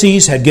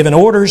Pharisees had given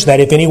orders that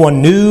if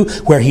anyone knew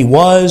where he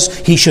was,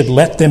 he should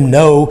let them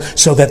know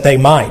so that they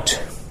might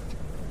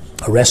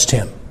arrest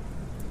him.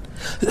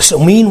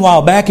 So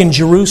meanwhile, back in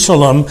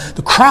Jerusalem,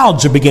 the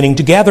crowds are beginning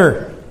to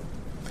gather.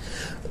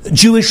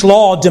 Jewish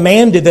law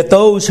demanded that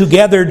those who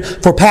gathered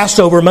for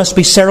Passover must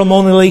be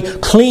ceremonially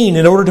clean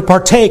in order to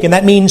partake, and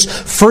that means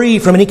free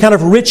from any kind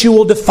of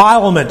ritual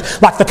defilement,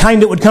 like the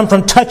kind that would come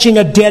from touching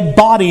a dead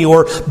body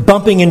or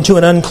bumping into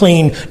an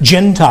unclean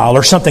Gentile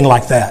or something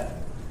like that.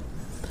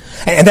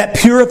 And that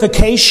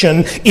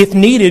purification, if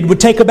needed, would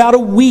take about a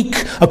week,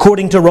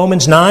 according to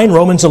Romans 9,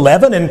 Romans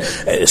 11.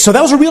 And so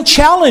that was a real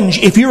challenge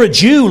if you're a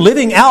Jew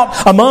living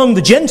out among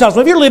the Gentiles.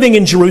 Well, if you're living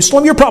in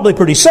Jerusalem, you're probably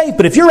pretty safe.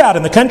 But if you're out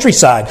in the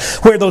countryside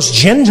where those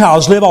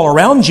Gentiles live all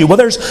around you, well,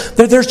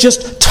 there's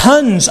just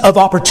tons of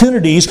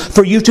opportunities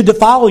for you to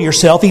defile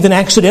yourself, even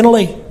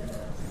accidentally.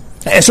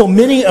 And so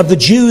many of the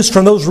Jews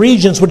from those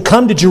regions would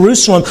come to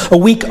Jerusalem a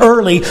week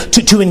early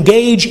to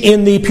engage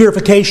in the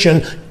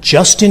purification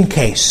just in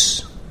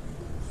case.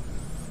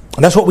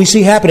 And that's what we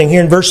see happening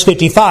here in verse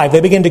 55. They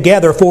begin to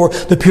gather for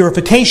the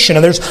purification.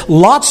 And there's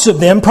lots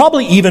of them,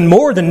 probably even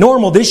more than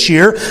normal this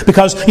year,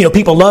 because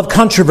people love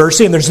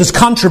controversy, and there's this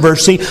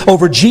controversy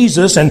over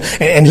Jesus and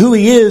who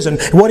he is and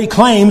what he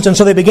claims. And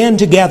so they began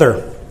to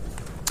gather.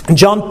 And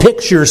John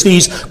pictures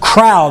these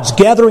crowds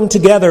gathering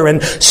together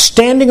and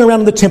standing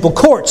around the temple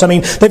courts. I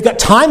mean, they've got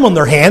time on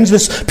their hands.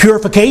 This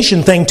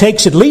purification thing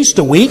takes at least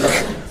a week.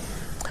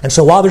 And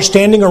so while they're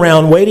standing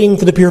around waiting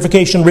for the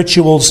purification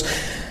rituals,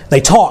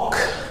 they talk.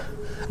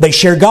 They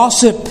share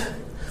gossip,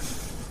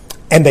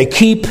 and they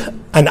keep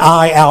an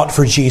eye out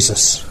for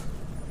Jesus.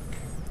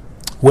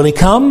 Will he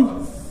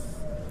come?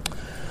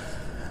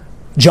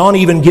 John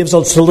even gives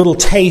us a little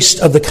taste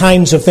of the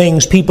kinds of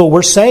things people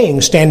were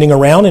saying standing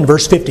around in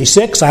verse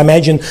 56. I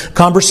imagine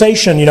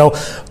conversation,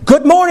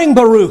 good morning,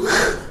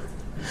 Baruch.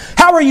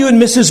 How are you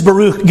and Mrs.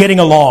 Baruch getting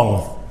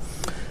along?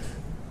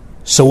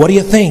 So what do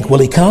you think? Will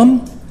he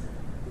come?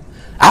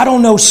 I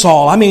don't know,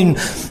 Saul. I mean,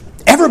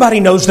 everybody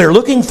knows they're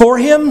looking for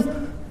him.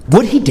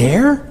 Would he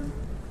dare?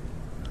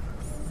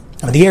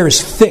 I mean, the air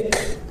is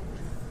thick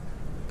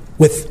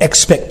with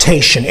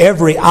expectation.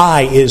 Every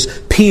eye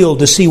is peeled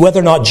to see whether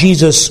or not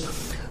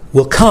Jesus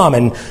will come.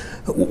 And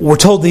we're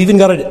told they even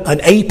got an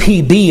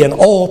APB, an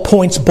all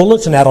points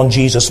bulletin out on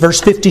Jesus.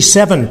 Verse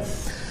 57,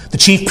 the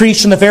chief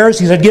priests and the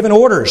Pharisees had given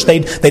orders.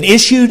 They'd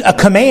issued a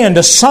command,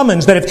 a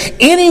summons, that if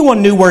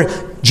anyone knew where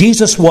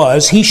Jesus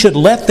was, he should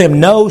let them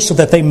know so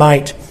that they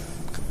might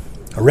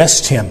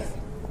arrest him.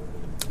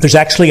 There's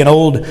actually an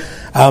old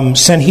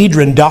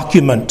Sanhedrin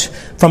document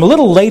from a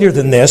little later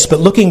than this,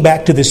 but looking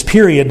back to this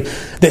period,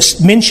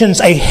 that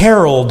mentions a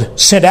herald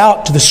sent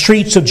out to the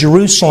streets of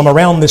Jerusalem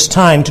around this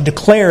time to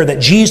declare that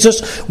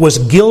Jesus was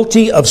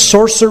guilty of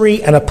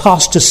sorcery and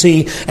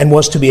apostasy and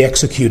was to be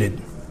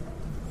executed.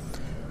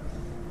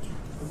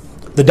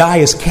 The die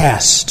is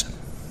cast.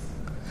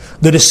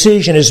 The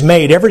decision is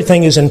made.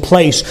 Everything is in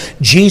place.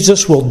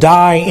 Jesus will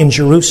die in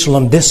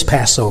Jerusalem this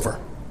Passover.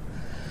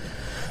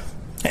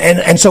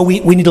 And so we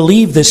need to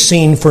leave this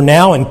scene for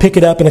now and pick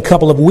it up in a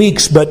couple of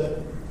weeks.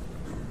 But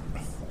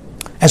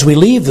as we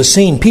leave the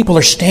scene, people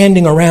are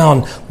standing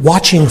around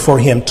watching for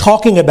him,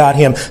 talking about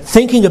him,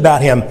 thinking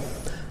about him.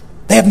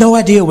 They have no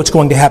idea what's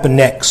going to happen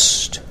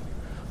next.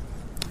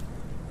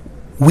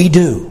 We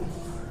do.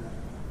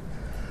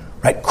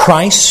 Right?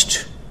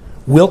 Christ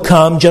will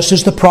come, just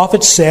as the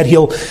prophet said.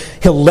 He'll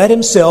let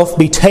himself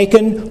be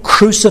taken,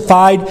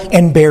 crucified,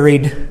 and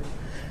buried.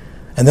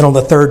 And then on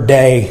the third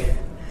day,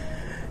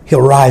 he'll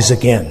rise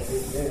again.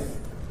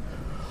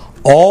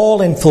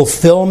 All in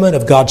fulfillment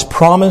of God's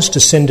promise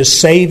to send a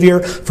Savior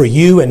for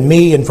you and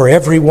me and for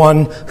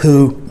everyone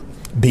who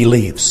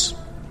believes.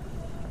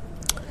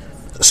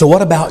 So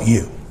what about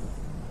you?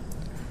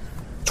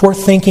 It's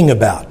worth thinking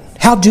about.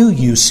 How do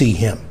you see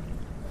him?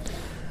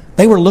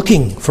 They were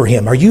looking for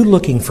him. Are you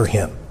looking for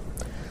him?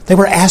 They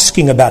were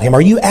asking about him.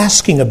 Are you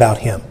asking about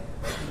him?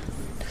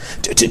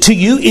 To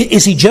you,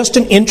 is he just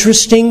an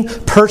interesting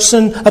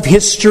person of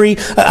history,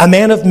 a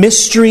man of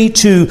mystery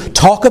to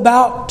talk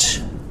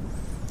about?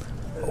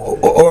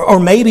 Or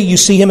maybe you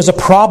see him as a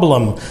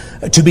problem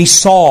to be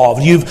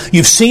solved.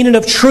 You've seen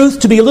enough truth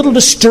to be a little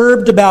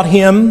disturbed about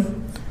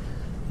him,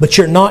 but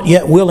you're not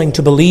yet willing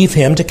to believe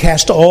him, to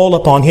cast all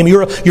upon him.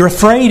 You're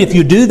afraid if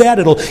you do that,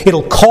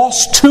 it'll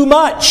cost too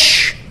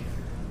much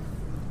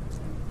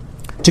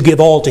to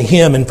give all to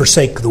him and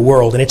forsake the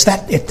world. And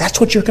if that's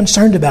what you're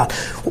concerned about.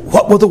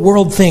 What will the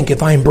world think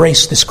if I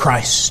embrace this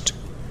Christ?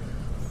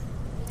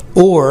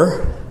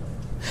 Or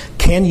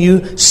can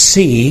you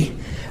see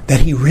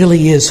that he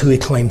really is who he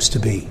claims to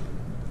be?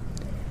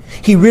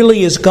 He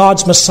really is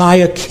God's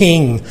Messiah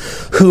King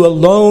who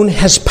alone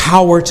has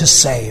power to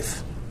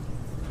save.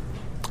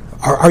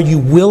 Are you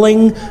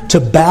willing to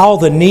bow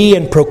the knee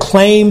and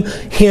proclaim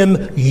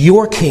him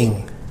your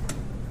King?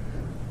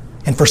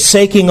 And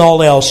forsaking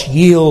all else,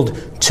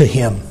 yield to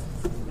him.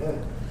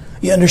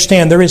 You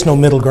understand, there is no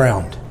middle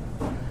ground.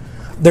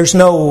 There's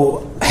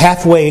no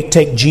halfway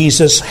take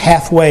Jesus,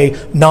 halfway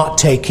not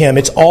take him.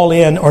 It's all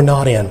in or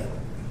not in.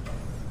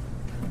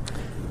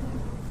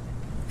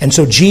 And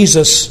so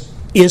Jesus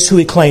is who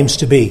he claims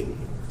to be.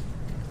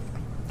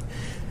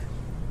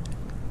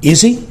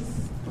 Is he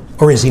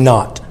or is he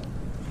not?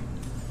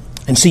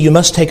 And see, you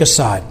must take a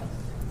side.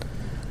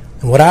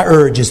 And what I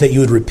urge is that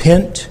you would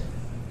repent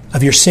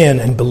of your sin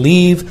and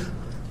believe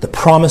the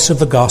promise of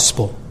the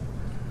gospel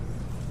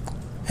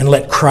and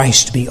let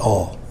Christ be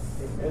all.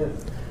 Amen.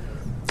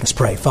 Let's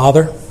pray.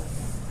 Father,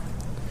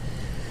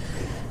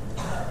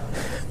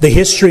 the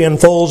history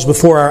unfolds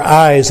before our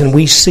eyes and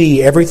we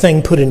see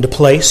everything put into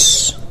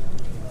place.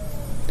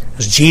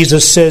 As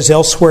Jesus says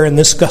elsewhere in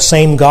this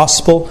same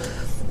gospel,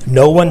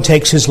 no one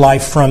takes his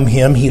life from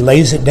him. He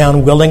lays it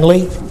down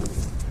willingly.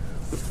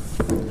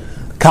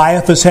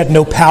 Caiaphas had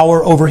no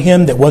power over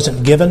him that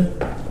wasn't given.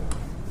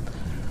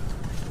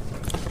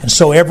 And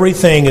so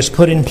everything is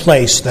put in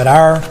place that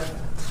our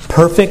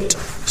perfect,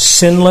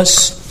 sinless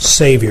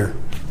Savior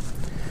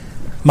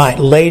might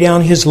lay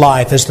down his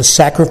life as the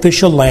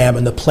sacrificial lamb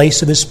in the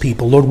place of his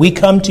people. Lord, we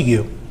come to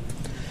you.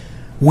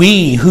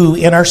 We who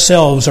in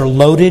ourselves are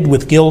loaded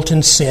with guilt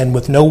and sin,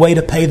 with no way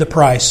to pay the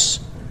price.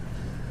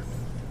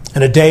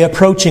 And a day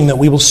approaching that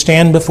we will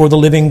stand before the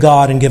living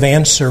God and give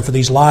answer for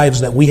these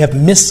lives that we have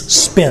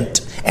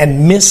misspent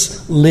and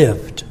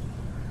mislived.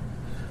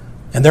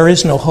 And there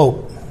is no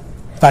hope.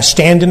 If I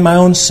stand in my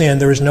own sin,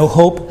 there is no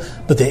hope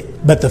but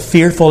the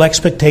fearful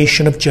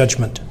expectation of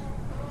judgment.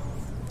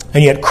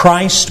 And yet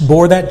Christ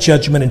bore that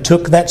judgment and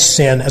took that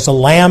sin as a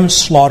lamb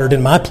slaughtered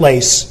in my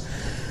place,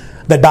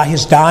 that by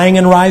his dying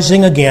and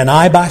rising again,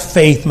 I by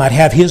faith might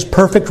have his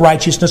perfect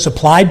righteousness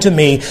applied to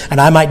me, and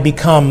I might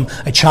become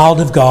a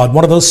child of God,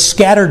 one of those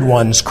scattered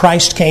ones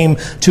Christ came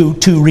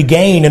to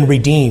regain and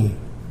redeem.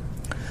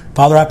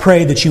 Father, I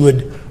pray that you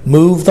would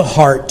move the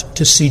heart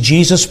to see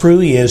Jesus for who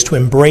he is, to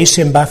embrace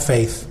him by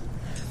faith,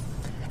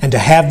 and to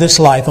have this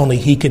life only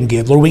he can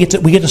give. Lord, we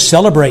get to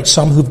celebrate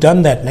some who've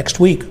done that next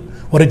week.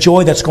 What a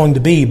joy that's going to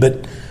be.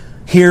 But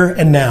here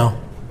and now,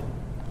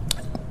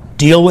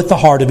 deal with the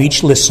heart of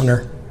each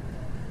listener.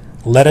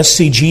 Let us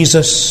see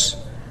Jesus.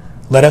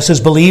 Let us as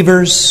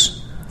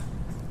believers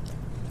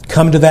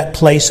come to that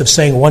place of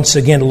saying once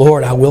again,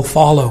 Lord, I will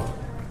follow.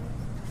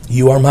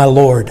 You are my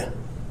Lord.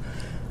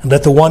 And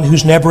let the one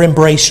who's never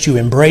embraced you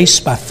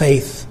embrace by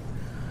faith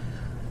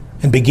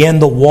and begin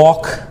the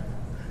walk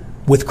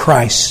with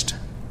Christ.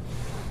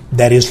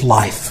 That is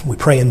life. We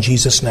pray in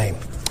Jesus' name.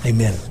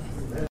 Amen.